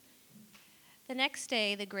The next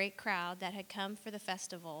day, the great crowd that had come for the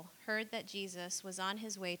festival heard that Jesus was on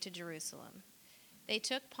his way to Jerusalem. They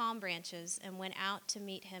took palm branches and went out to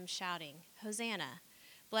meet him, shouting, "Hosanna!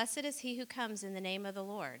 Blessed is he who comes in the name of the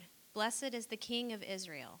Lord. Blessed is the King of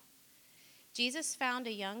Israel." Jesus found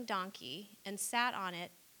a young donkey and sat on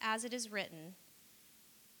it, as it is written,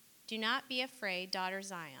 "Do not be afraid, daughter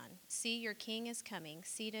Zion. See, your king is coming,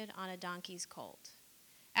 seated on a donkey's colt."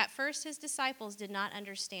 At first, his disciples did not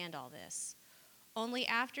understand all this. Only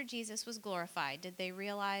after Jesus was glorified did they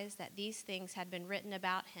realize that these things had been written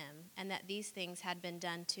about him and that these things had been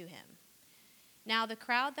done to him. Now the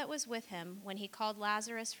crowd that was with him when he called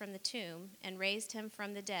Lazarus from the tomb and raised him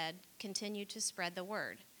from the dead continued to spread the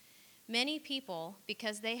word. Many people,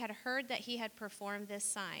 because they had heard that he had performed this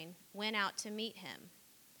sign, went out to meet him.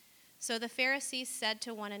 So the Pharisees said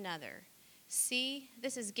to one another, "See,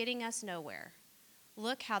 this is getting us nowhere.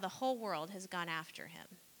 Look how the whole world has gone after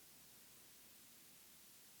him."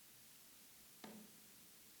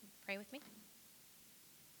 Pray with me.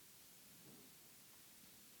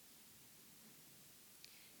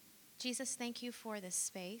 Jesus, thank you for this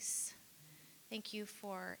space. Thank you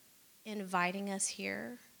for inviting us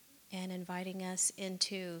here and inviting us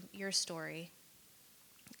into your story.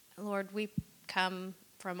 Lord, we come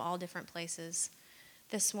from all different places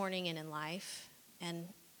this morning and in life.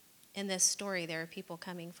 And in this story, there are people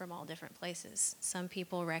coming from all different places. Some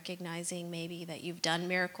people recognizing maybe that you've done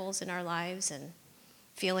miracles in our lives and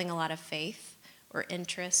feeling a lot of faith or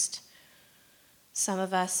interest. Some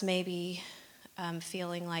of us maybe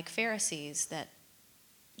feeling like Pharisees, that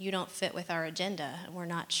you don't fit with our agenda and we're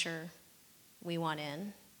not sure we want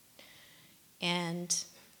in. And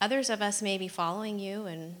others of us may be following you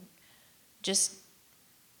and just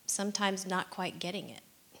sometimes not quite getting it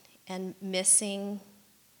and missing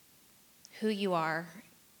who you are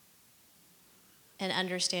and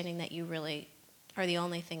understanding that you really are the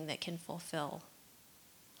only thing that can fulfill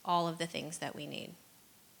all of the things that we need.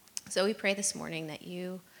 So we pray this morning that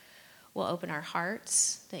you will open our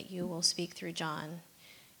hearts, that you will speak through John,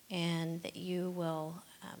 and that you will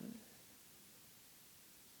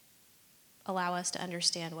allow us to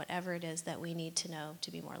understand whatever it is that we need to know to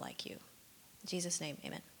be more like you. In Jesus' name,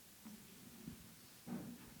 amen.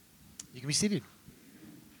 You can be seated.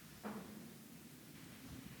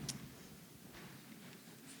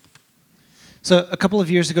 So a couple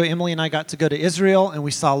of years ago, Emily and I got to go to Israel, and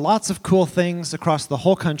we saw lots of cool things across the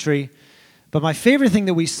whole country. But my favorite thing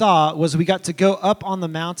that we saw was we got to go up on the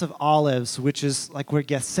Mount of Olives, which is like where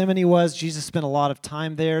Gethsemane was. Jesus spent a lot of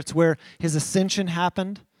time there. It's where his ascension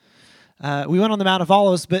happened. We went on the Mount of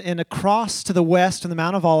Olives, but across to the west in the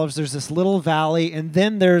Mount of Olives, there's this little valley, and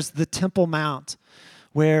then there's the Temple Mount,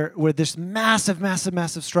 where this massive, massive,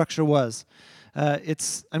 massive structure was. I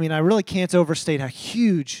really can't overstate how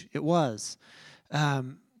huge it was.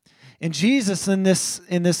 And Jesus, in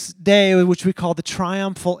this day, which we call the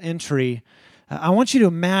triumphal entry, I want you to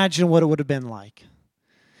imagine what it would have been like.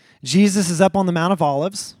 Jesus is up on the Mount of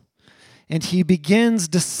Olives, and he begins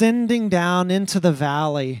descending down into the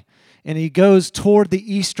valley, and he goes toward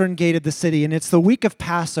the eastern gate of the city. And it's the week of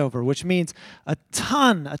Passover, which means a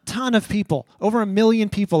ton of people, over 1 million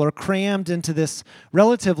people, are crammed into this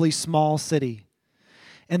relatively small city.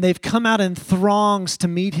 And they've come out in throngs to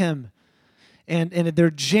meet him. And they're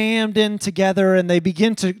jammed in together, and they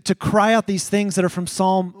begin to cry out these things that are from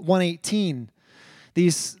Psalm 118.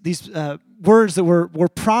 These words that were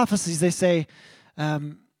prophecies. They say,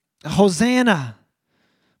 Hosanna.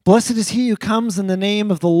 Blessed is he who comes in the name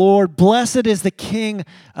of the Lord. Blessed is the King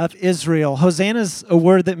of Israel. Hosanna is a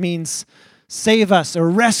word that means save us or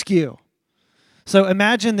rescue. So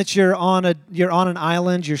imagine that you're on an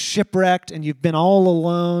island, you're shipwrecked, and you've been all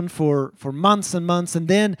alone for months and months, and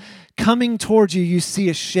then coming towards you, you see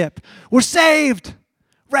a ship. We're saved!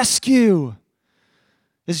 Rescue!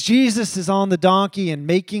 As Jesus is on the donkey and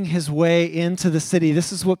making his way into the city,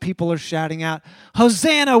 this is what people are shouting out.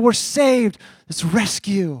 Hosanna, we're saved! It's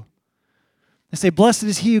rescue. They say, blessed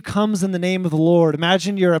is he who comes in the name of the Lord.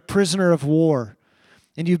 Imagine you're a prisoner of war,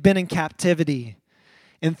 and you've been in captivity.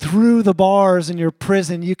 And through the bars in your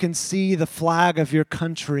prison, you can see the flag of your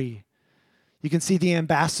country. You can see the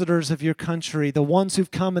ambassadors of your country, the ones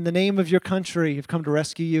who've come in the name of your country, who've come to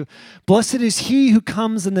rescue you. Blessed is he who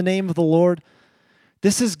comes in the name of the Lord.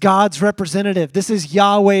 This is God's representative. This is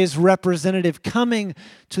Yahweh's representative coming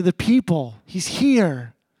to the people. He's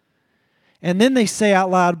here. And then they say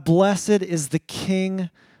out loud, blessed is the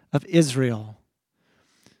King of Israel.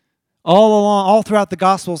 All throughout the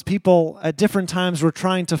Gospels, people at different times were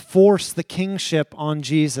trying to force the kingship on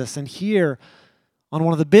Jesus. And here, on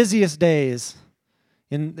one of the busiest days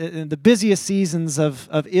In the busiest seasons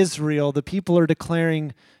of Israel, the people are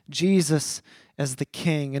declaring Jesus as the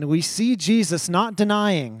king. And we see Jesus not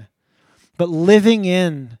denying, but living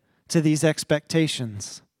in to these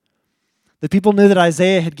expectations. The people knew that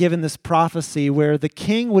Isaiah had given this prophecy where the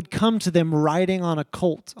king would come to them riding on a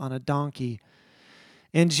colt, on a donkey.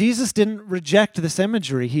 And Jesus didn't reject this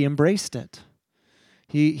imagery. He embraced it.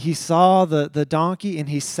 He saw the donkey and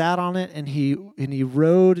he sat on it and he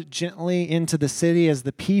rode gently into the city as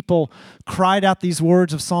the people cried out these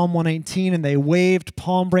words of Psalm 118 and they waved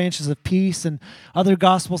palm branches of peace, and other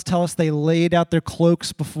gospels tell us they laid out their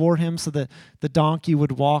cloaks before him so that the donkey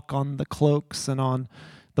would walk on the cloaks and on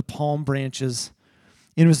the palm branches.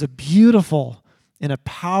 It was a beautiful and a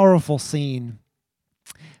powerful scene,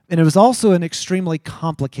 and it was also an extremely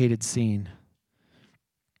complicated scene.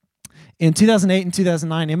 In 2008 and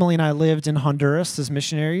 2009, Emily and I lived in Honduras as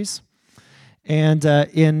missionaries. And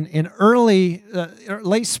in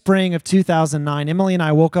late spring of 2009, Emily and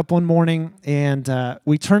I woke up one morning and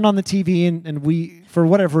we turned on the TV and we, for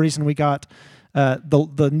whatever reason, we got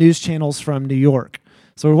the news channels from New York.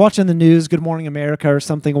 So we're watching the news, Good Morning America or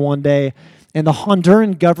something one day, and the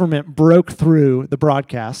Honduran government broke through the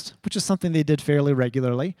broadcast, which is something they did fairly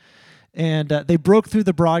regularly. And they broke through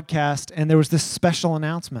the broadcast and there was this special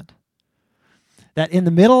announcement that in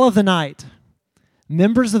the middle of the night,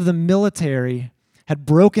 members of the military had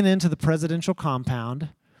broken into the presidential compound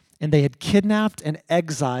and they had kidnapped and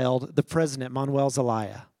exiled the president, Manuel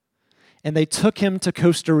Zelaya. And they took him to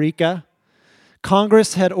Costa Rica.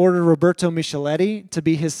 Congress had ordered Roberto Micheletti to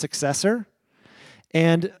be his successor.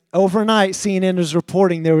 And overnight, CNN was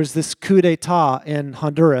reporting there was this coup d'etat in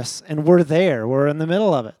Honduras, and we're there. We're in the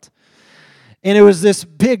middle of it. And it was this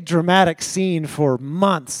big dramatic scene for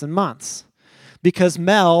months and months. Because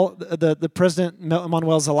Mel, the president,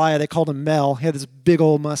 Manuel Zelaya, they called him Mel. He had this big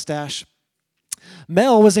old mustache.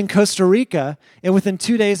 Mel was in Costa Rica, and within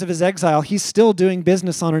 2 days of his exile, he's still doing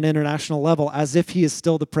business on an international level as if he is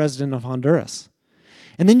still the president of Honduras.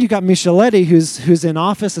 And then you got Micheletti, who's in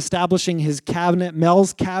office establishing his cabinet.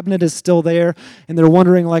 Mel's cabinet is still there, and they're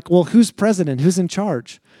wondering, like, well, who's president? Who's in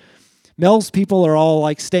charge? Mel's people are all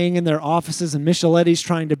like staying in their offices, and Micheletti's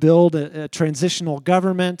trying to build a transitional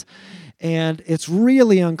government. And it's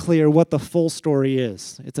really unclear what the full story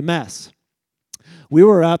is. It's a mess. We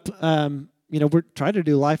were up, we're trying to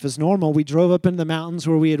do life as normal. We drove up into the mountains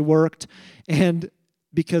where we had worked, and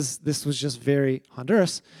because this was just very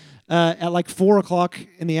Honduras, at like 4 o'clock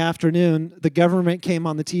in the afternoon, the government came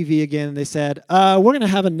on the TV again, and they said, we're going to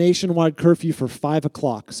have a nationwide curfew for 5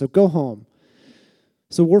 o'clock, so go home.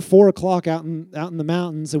 So we're 4 o'clock out in the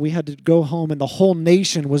mountains, and we had to go home, and the whole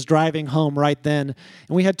nation was driving home right then.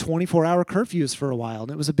 And we had 24-hour curfews for a while,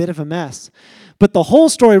 and it was a bit of a mess. But the whole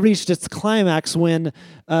story reached its climax when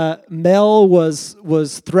Mel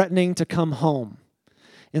was threatening to come home.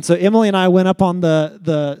 And so Emily and I went up on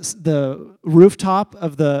the rooftop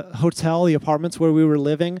of the hotel, the apartments where we were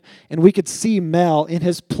living, and we could see Mel in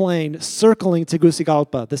his plane circling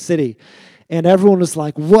Tegucigalpa, the city. And everyone was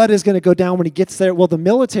like, what is going to go down when he gets there? Well, the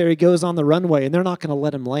military goes on the runway, and they're not going to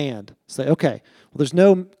let him land. So, okay, well, there's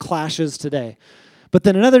no clashes today. But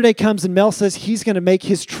then another day comes, and Mel says he's going to make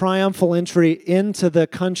his triumphal entry into the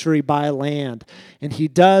country by land. And he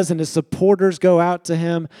does, and his supporters go out to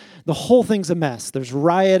him. The whole thing's a mess. There's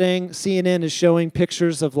rioting. CNN is showing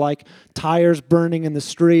pictures of, like, tires burning in the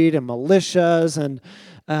street and militias. And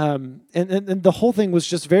the whole thing was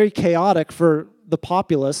just very chaotic for the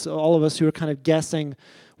populace, all of us who are kind of guessing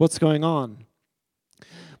what's going on.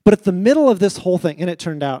 But at the middle of this whole thing, and it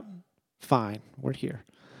turned out fine, we're here.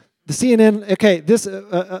 The CNN, okay, this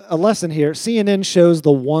a lesson here. CNN shows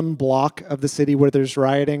the one block of the city where there's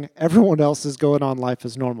rioting. Everyone else is going on life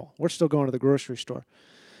as normal. We're still going to the grocery store.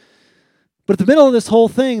 But at the middle of this whole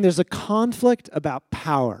thing, there's a conflict about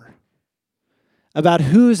power. About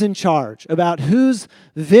who's in charge, about whose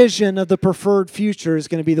vision of the preferred future is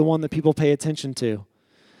going to be the one that people pay attention to.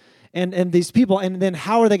 And these people, and then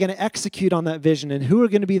how are they going to execute on that vision, and who are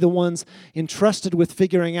going to be the ones entrusted with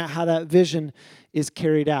figuring out how that vision is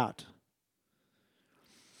carried out.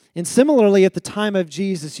 And similarly, at the time of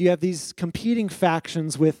Jesus, you have these competing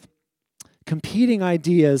factions with competing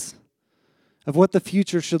ideas of what the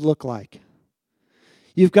future should look like.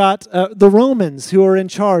 You've got the Romans who are in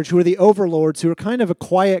charge, who are the overlords, who are kind of a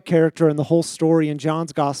quiet character in the whole story in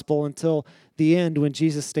John's gospel until the end when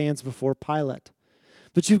Jesus stands before Pilate.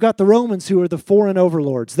 But you've got the Romans who are the foreign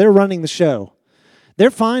overlords. They're running the show.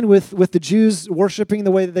 They're fine with the Jews worshiping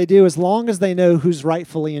the way that they do as long as they know who's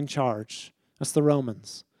rightfully in charge. That's the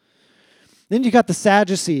Romans. Then you got the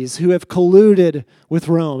Sadducees who have colluded with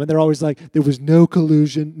Rome, and they're always like, there was no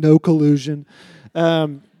collusion, no collusion.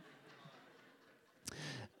 It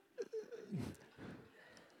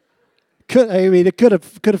could have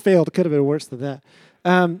failed. It could have been worse than that.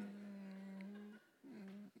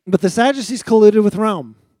 But the Sadducees colluded with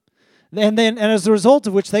Rome. And as a result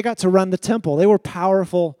of which they got to run the temple. They were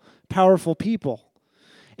powerful people.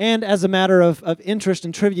 And as a matter of interest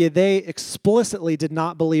and trivia, they explicitly did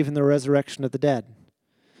not believe in the resurrection of the dead.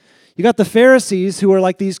 You got the Pharisees, who are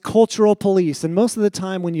like these cultural police. And most of the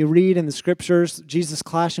time when you read in the scriptures Jesus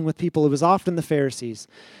clashing with people, it was often the Pharisees.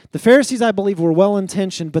 The Pharisees, I believe, were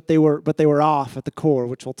well-intentioned, but they were off at the core,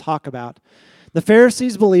 which we'll talk about. The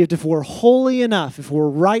Pharisees believed if we're holy enough, if we're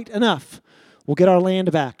right enough, we'll get our land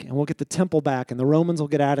back, and we'll get the temple back, and the Romans will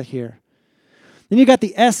get out of here. Then you got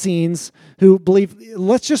the Essenes, who believe,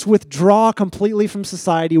 let's just withdraw completely from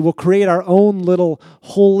society. We'll create our own little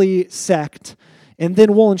holy sect, and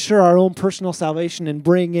then we'll ensure our own personal salvation and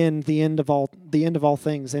bring in the end of all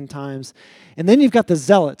things, end times. And then you've got the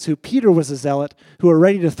Zealots, who Peter was a zealot, who are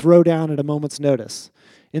ready to throw down at a moment's notice.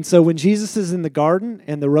 And so when Jesus is in the garden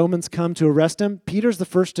and the Romans come to arrest him, Peter's the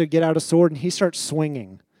first to get out a sword, and he starts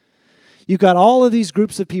swinging. You've got all of these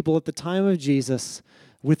groups of people at the time of Jesus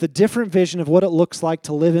with a different vision of what it looks like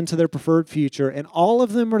to live into their preferred future, and all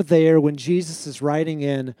of them are there when Jesus is riding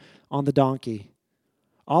in on the donkey.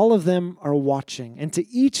 All of them are watching, and to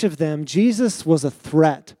each of them, Jesus was a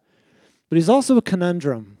threat, but he's also a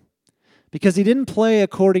conundrum, because he didn't play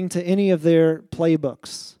according to any of their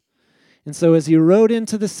playbooks. And so as he rode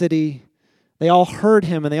into the city, they all heard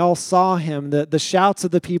him and they all saw him, the shouts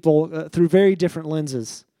of the people through very different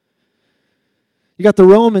lenses. You got the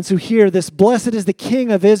Romans who hear this, blessed is the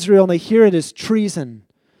King of Israel, and they hear it as treason.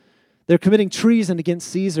 They're committing treason against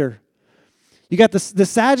Caesar. You got the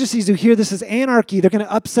Sadducees who hear this as anarchy. They're going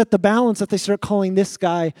to upset the balance if they start calling this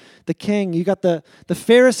guy the king. You got the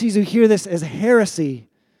Pharisees who hear this as heresy.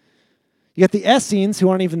 You got the Essenes who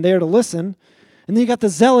aren't even there to listen. And then you got the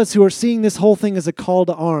Zealots who are seeing this whole thing as a call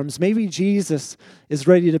to arms. Maybe Jesus is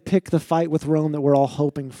ready to pick the fight with Rome that we're all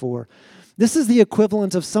hoping for. This is the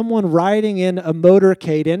equivalent of someone riding in a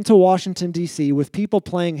motorcade into Washington, D.C. with people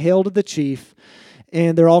playing Hail to the Chief,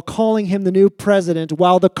 and they're all calling him the new president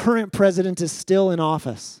while the current president is still in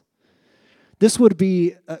office. This would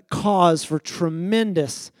be a cause for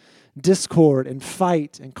tremendous discord and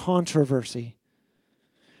fight and controversy.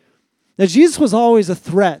 Now, Jesus was always a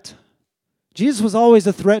threat. Jesus was always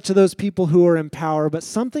a threat to those people who are in power, but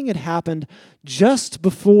something had happened just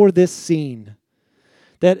before this scene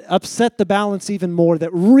that upset the balance even more,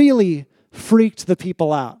 that really freaked the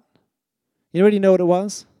people out. Anybody know what it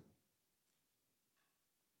was?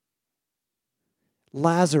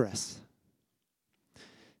 Lazarus.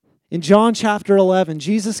 In John chapter 11,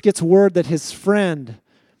 Jesus gets word that his friend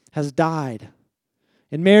has died.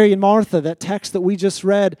 In Mary and Martha, that text that we just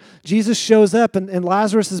read, Jesus shows up and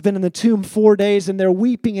Lazarus has been in the tomb 4 days and they're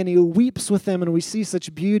weeping and he weeps with them, and we see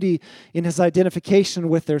such beauty in his identification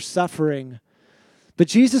with their suffering. But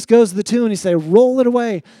Jesus goes to the tomb and he says, roll it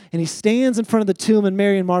away. And he stands in front of the tomb and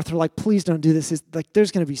Mary and Martha are like, please don't do this.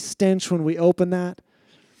 There's going to be stench when we open that.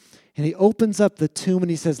 And he opens up the tomb and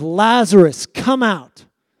he says, Lazarus, come out.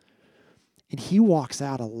 And he walks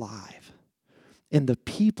out alive. And the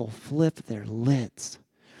people flip their lids.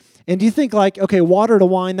 And you think like, okay, water to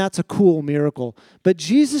wine, that's a cool miracle. But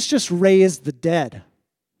Jesus just raised the dead.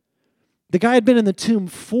 The guy had been in the tomb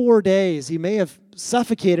 4 days. He may have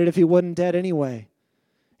suffocated if he wasn't dead anyway.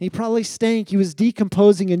 He probably stank. He was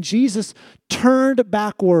decomposing. And Jesus turned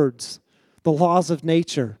backwards the laws of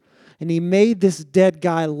nature. And he made this dead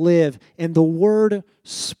guy live. And the word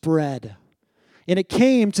spread. And it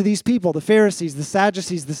came to these people, the Pharisees, the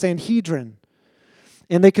Sadducees, the Sanhedrin.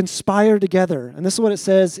 And they conspired together. And this is what it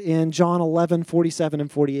says in John 11, 47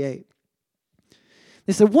 and 48.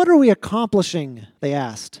 They said, what are we accomplishing? They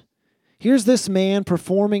asked. Here's this man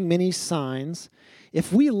performing many signs.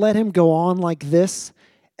 If we let him go on like this,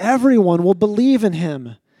 everyone will believe in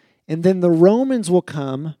him. And then the Romans will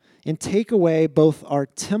come and take away both our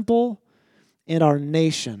temple and our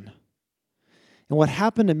nation. And what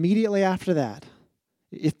happened immediately after that,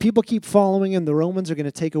 if people keep following him, the Romans are going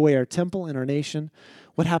to take away our temple and our nation.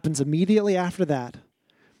 What happens immediately after that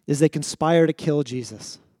is they conspire to kill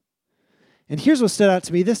Jesus. And here's what stood out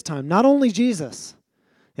to me this time. Not only Jesus,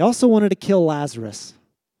 they also wanted to kill Lazarus,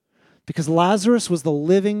 because Lazarus was the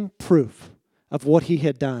living proof of what he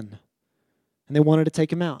had done. And they wanted to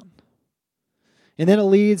take him out. And then it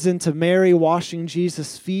leads into Mary washing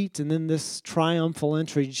Jesus' feet, and then this triumphal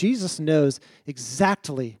entry. Jesus knows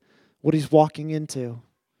exactly what he's walking into.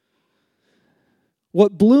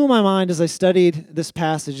 What blew my mind as I studied this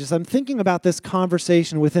passage is I'm thinking about this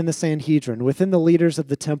conversation within the Sanhedrin, within the leaders of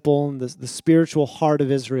the temple and the spiritual heart of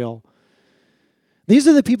Israel. These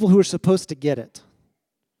are the people who are supposed to get it.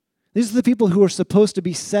 These are the people who are supposed to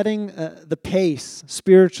be setting the pace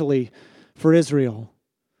spiritually for Israel.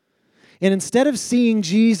 And instead of seeing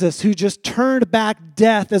Jesus, who just turned back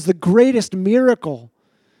death as the greatest miracle,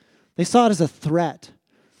 they saw it as a threat.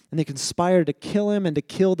 And they conspired to kill him and to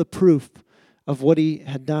kill the proof of what he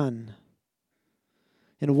had done.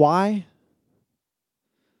 And why?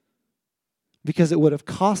 Because it would have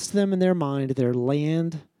cost them in their mind their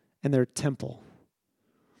land and their temple.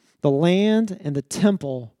 The land and the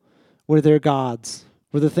temple were their gods,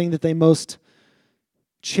 were the thing that they most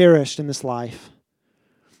cherished in this life.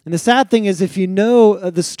 And the sad thing is, if you know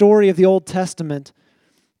the story of the Old Testament,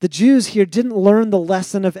 the Jews here didn't learn the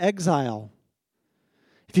lesson of exile.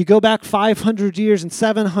 If you go back 500 years and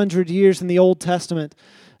 700 years in the Old Testament,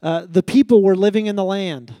 the people were living in the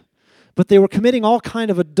land, but they were committing all kind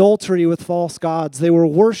of adultery with false gods. They were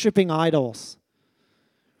worshiping idols.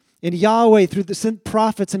 And Yahweh, through the sent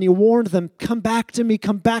prophets, and he warned them, come back to me,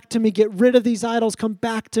 get rid of these idols, come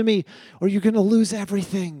back to me, or you're going to lose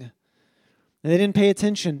everything. And they didn't pay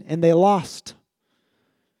attention, and they lost.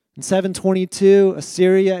 In 722,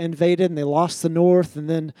 Assyria invaded, and they lost the north. And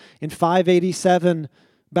then in 587,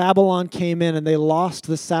 Babylon came in, and they lost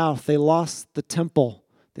the south. They lost the temple.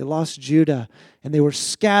 They lost Judah. And they were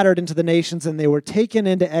scattered into the nations, and they were taken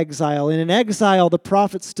into exile. And in exile, the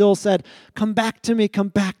prophet still said, come back to me, come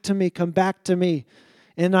back to me, come back to me.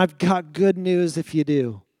 And I've got good news if you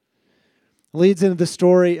do. It leads into the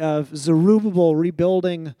story of Zerubbabel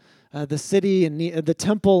rebuilding the city and the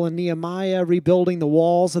temple, and Nehemiah rebuilding the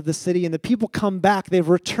walls of the city, and the people come back. They've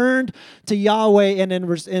returned to Yahweh,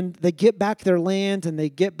 and they get back their land and they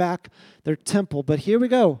get back their temple. But here we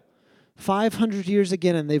go, 500 years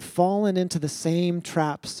again, and they've fallen into the same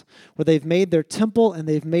traps where they've made their temple and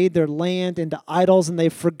they've made their land into idols, and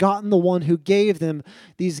they've forgotten the one who gave them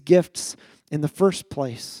these gifts in the first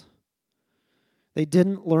place. They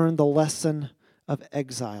didn't learn the lesson of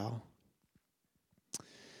exile.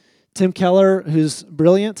 Tim Keller, who's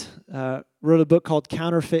brilliant, wrote a book called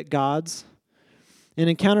Counterfeit Gods. And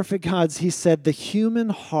in Counterfeit Gods, he said, the human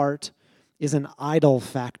heart is an idol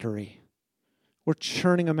factory. We're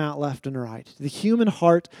churning them out left and right. The human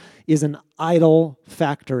heart is an idol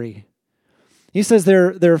factory. He says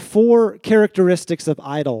there are four characteristics of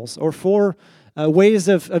idols, or four ways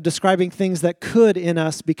of describing things that could in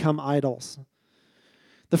us become idols.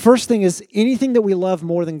 The first thing is anything that we love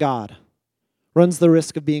more than God runs the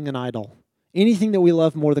risk of being an idol. Anything that we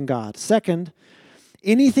love more than God. Second,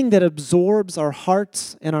 anything that absorbs our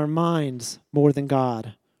hearts and our minds more than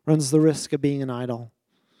God runs the risk of being an idol.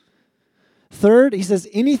 Third, he says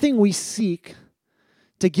anything we seek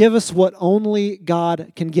to give us what only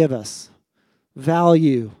God can give us,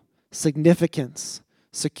 value, significance,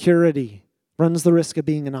 security, runs the risk of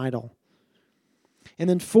being an idol. And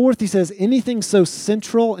then fourth, he says anything so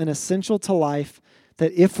central and essential to life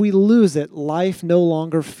that if we lose it, life no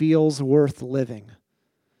longer feels worth living.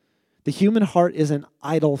 The human heart is an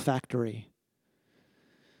idol factory.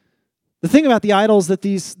 The thing about the idols that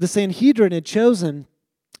the Sanhedrin had chosen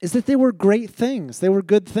is that they were great things. They were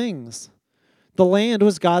good things. The land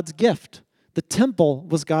was God's gift. The temple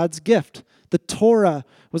was God's gift. The Torah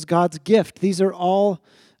was God's gift. These are all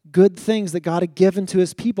good things that God had given to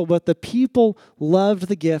his people, but the people loved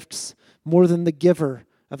the gifts more than the giver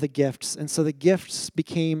of the gifts, and so the gifts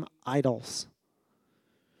became idols.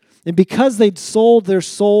 And because they'd sold their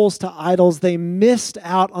souls to idols, they missed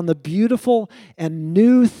out on the beautiful and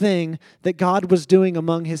new thing that God was doing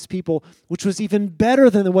among his people, which was even better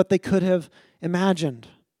than what they could have imagined.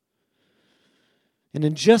 And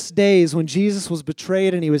in just days, when Jesus was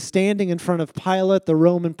betrayed and he was standing in front of Pilate, the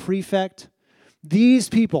Roman prefect, these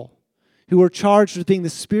people who were charged with being the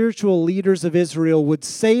spiritual leaders of Israel would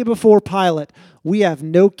say before Pilate, "We have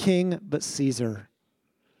no king but Caesar."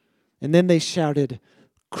 And then they shouted,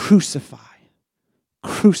 "Crucify,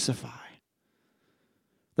 crucify."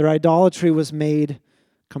 Their idolatry was made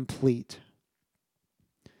complete.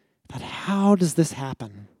 But how does this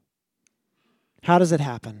happen? How does it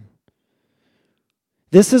happen?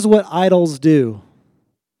 This is what idols do.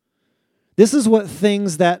 This is what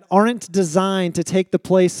things that aren't designed to take the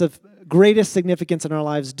place of greatest significance in our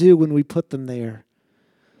lives do when we put them there.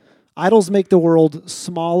 Idols make the world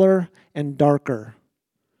smaller and darker.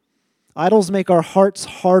 Idols make our hearts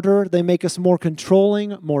harder. They make us more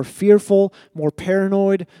controlling, more fearful, more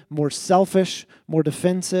paranoid, more selfish, more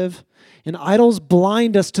defensive. And idols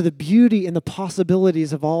blind us to the beauty and the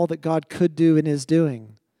possibilities of all that God could do and is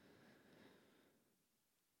doing.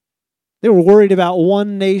 They were worried about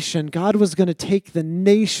one nation. God was going to take the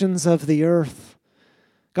nations of the earth.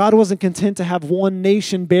 God wasn't content to have one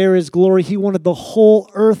nation bear His glory. He wanted the whole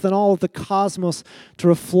earth and all of the cosmos to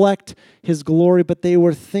reflect His glory, but they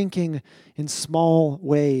were thinking in small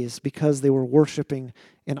ways because they were worshiping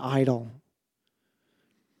an idol.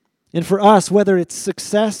 And for us, whether it's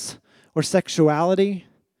success or sexuality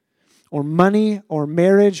or money or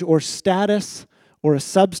marriage or status or a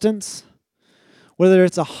substance, whether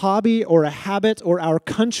it's a hobby or a habit or our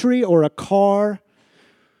country or a car,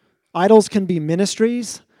 idols can be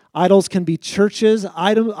ministries, idols can be churches,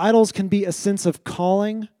 idols can be a sense of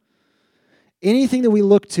calling. Anything that we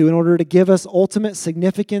look to in order to give us ultimate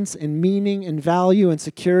significance and meaning and value and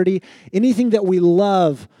security, anything that we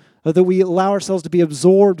love or that we allow ourselves to be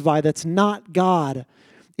absorbed by that's not God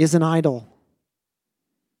is an idol.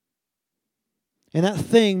 And that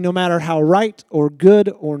thing, no matter how right or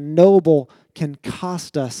good or noble, can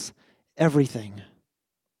cost us everything.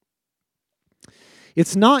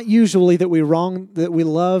 It's not usually that we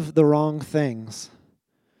love the wrong things.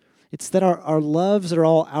 It's that our loves are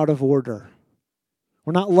all out of order.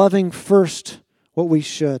 We're not loving first what we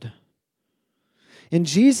should. And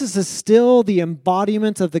Jesus is still the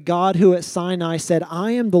embodiment of the God who at Sinai said,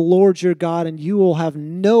 I am the Lord your God, and you will have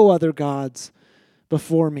no other gods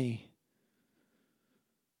before me.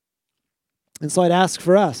 And so I'd ask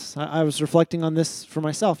for us, I was reflecting on this for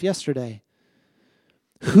myself yesterday.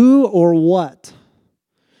 Who or what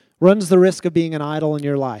runs the risk of being an idol in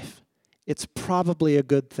your life? It's probably a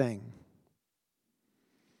good thing.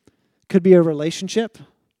 It could be a relationship.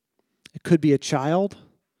 It could be a child.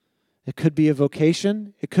 It could be a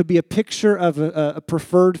vocation. It could be a picture of a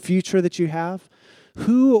preferred future that you have.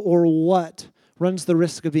 Who or what runs the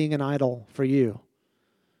risk of being an idol for you?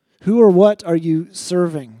 Who or what are you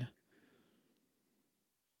serving?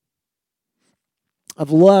 I've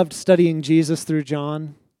loved studying Jesus through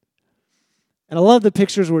John. And I love the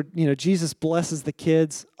pictures where, Jesus blesses the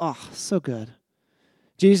kids. Oh, so good.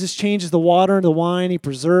 Jesus changes the water into wine. He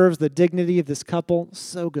preserves the dignity of this couple.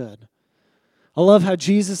 So good. I love how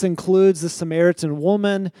Jesus includes the Samaritan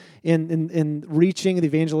woman in reaching the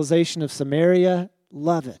evangelization of Samaria.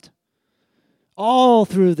 Love it. All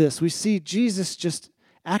through this, we see Jesus just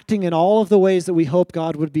acting in all of the ways that we hope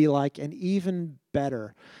God would be like, and even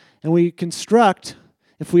better. And we construct,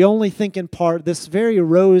 if we only think in part, this very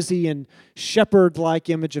rosy and shepherd-like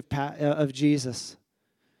image of Jesus.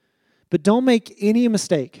 But don't make any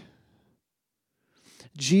mistake.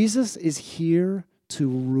 Jesus is here to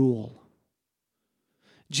rule.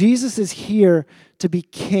 Jesus is here to be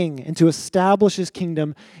king and to establish His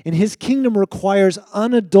kingdom, and His kingdom requires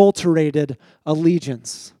unadulterated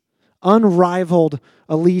allegiance, unrivaled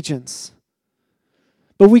allegiance.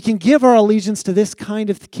 But we can give our allegiance to this kind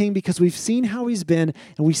of king because we've seen how He's been,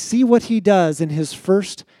 and we see what He does in His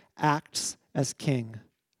first acts as king.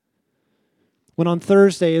 When on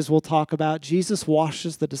Thursday, as we'll talk about, Jesus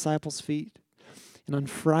washes the disciples' feet, and on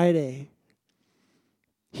Friday,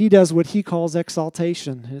 He does what He calls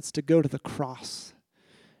exaltation, and it's to go to the cross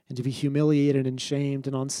and to be humiliated and shamed.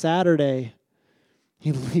 And on Saturday,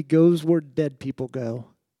 He goes where dead people go.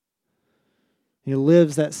 He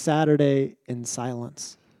lives that Saturday in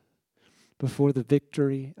silence before the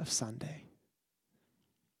victory of Sunday.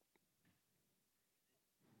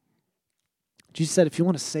 Jesus said, if you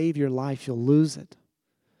want to save your life, you'll lose it.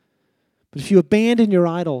 But if you abandon your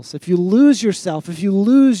idols, if you lose yourself, if you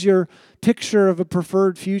lose your picture of a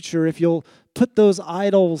preferred future, if you'll put those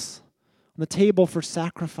idols on the table for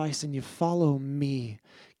sacrifice and you follow me,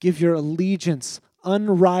 give your allegiance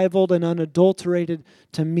unrivaled and unadulterated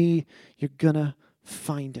to me, you're going to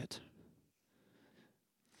find it.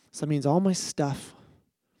 So that means all my stuff,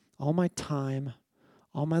 all my time,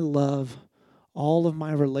 all my love, all of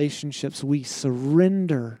my relationships, we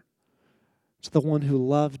surrender to the one who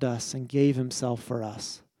loved us and gave Himself for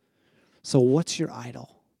us. So what's your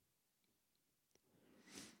idol?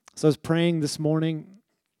 So I was praying this morning,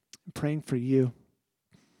 praying for you.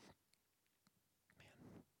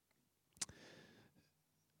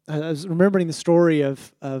 I was remembering the story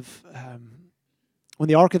of when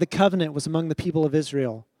the Ark of the Covenant was among the people of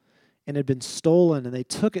Israel and had been stolen, and they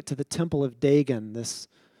took it to the temple of Dagon, this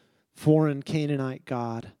foreign Canaanite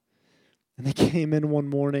god. And they came in one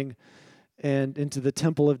morning and into the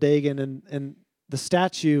temple of Dagon, and the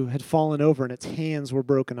statue had fallen over and its hands were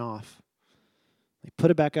broken off. They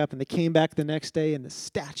put it back up, and they came back the next day, and the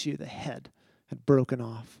statue, the head, had broken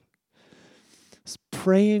off. I was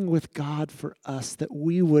praying with God for us that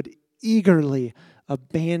we would eagerly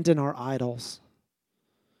abandon our idols.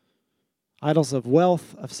 Idols of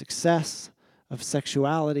wealth, of success, of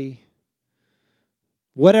sexuality,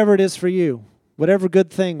 Whatever it is for you, whatever good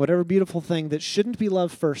thing, whatever beautiful thing that shouldn't be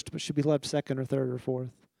loved first, but should be loved second or third or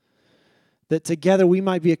fourth. That together we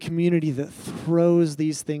might be a community that throws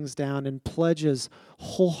these things down and pledges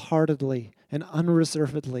wholeheartedly and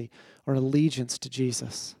unreservedly our allegiance to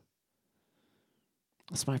Jesus.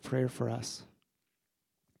 That's my prayer for us.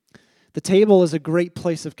 The table is a great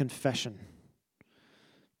place of confession.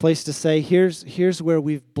 Place to say, here's where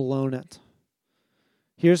we've blown it.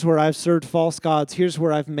 Here's where I've served false gods. Here's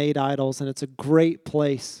where I've made idols. And it's a great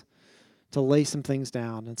place to lay some things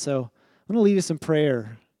down. And so I'm going to lead us in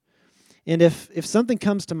prayer. And if something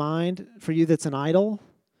comes to mind for you that's an idol,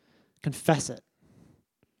 confess it.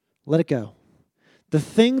 Let it go. The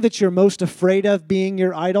thing that you're most afraid of being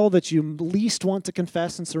your idol, that you least want to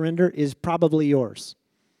confess and surrender, is probably yours.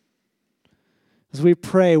 As we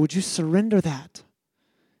pray, would you surrender that?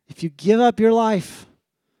 If you give up your life,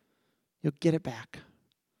 you'll get it back.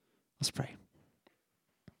 Let's pray.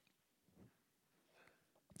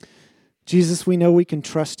 Jesus, we know we can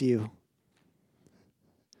trust you.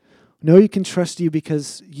 We know you can trust you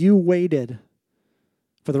because you waited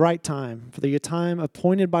for the right time, for the time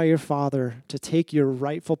appointed by your Father to take your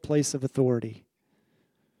rightful place of authority.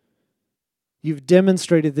 You've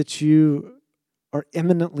demonstrated that you are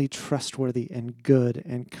eminently trustworthy and good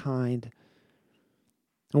and kind.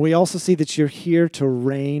 And we also see that you're here to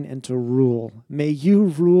reign and to rule. May you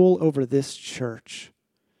rule over this church.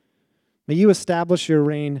 May you establish your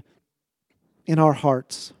reign in our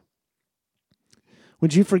hearts.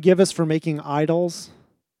 Would you forgive us for making idols?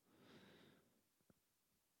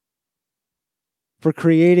 For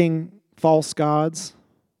creating false gods,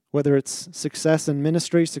 whether it's success in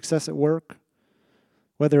ministry, success at work,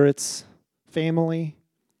 whether it's family,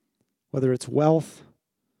 whether it's wealth.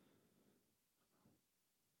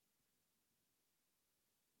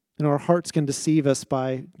 And our hearts can deceive us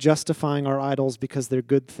by justifying our idols because they're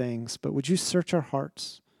good things. But would you search our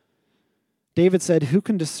hearts? David said, who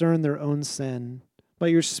can discern their own sin? By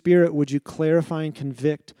your Spirit, would you clarify and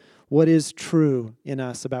convict what is true in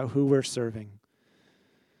us about who we're serving?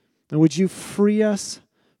 And would you free us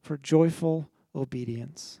for joyful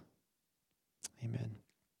obedience? Amen.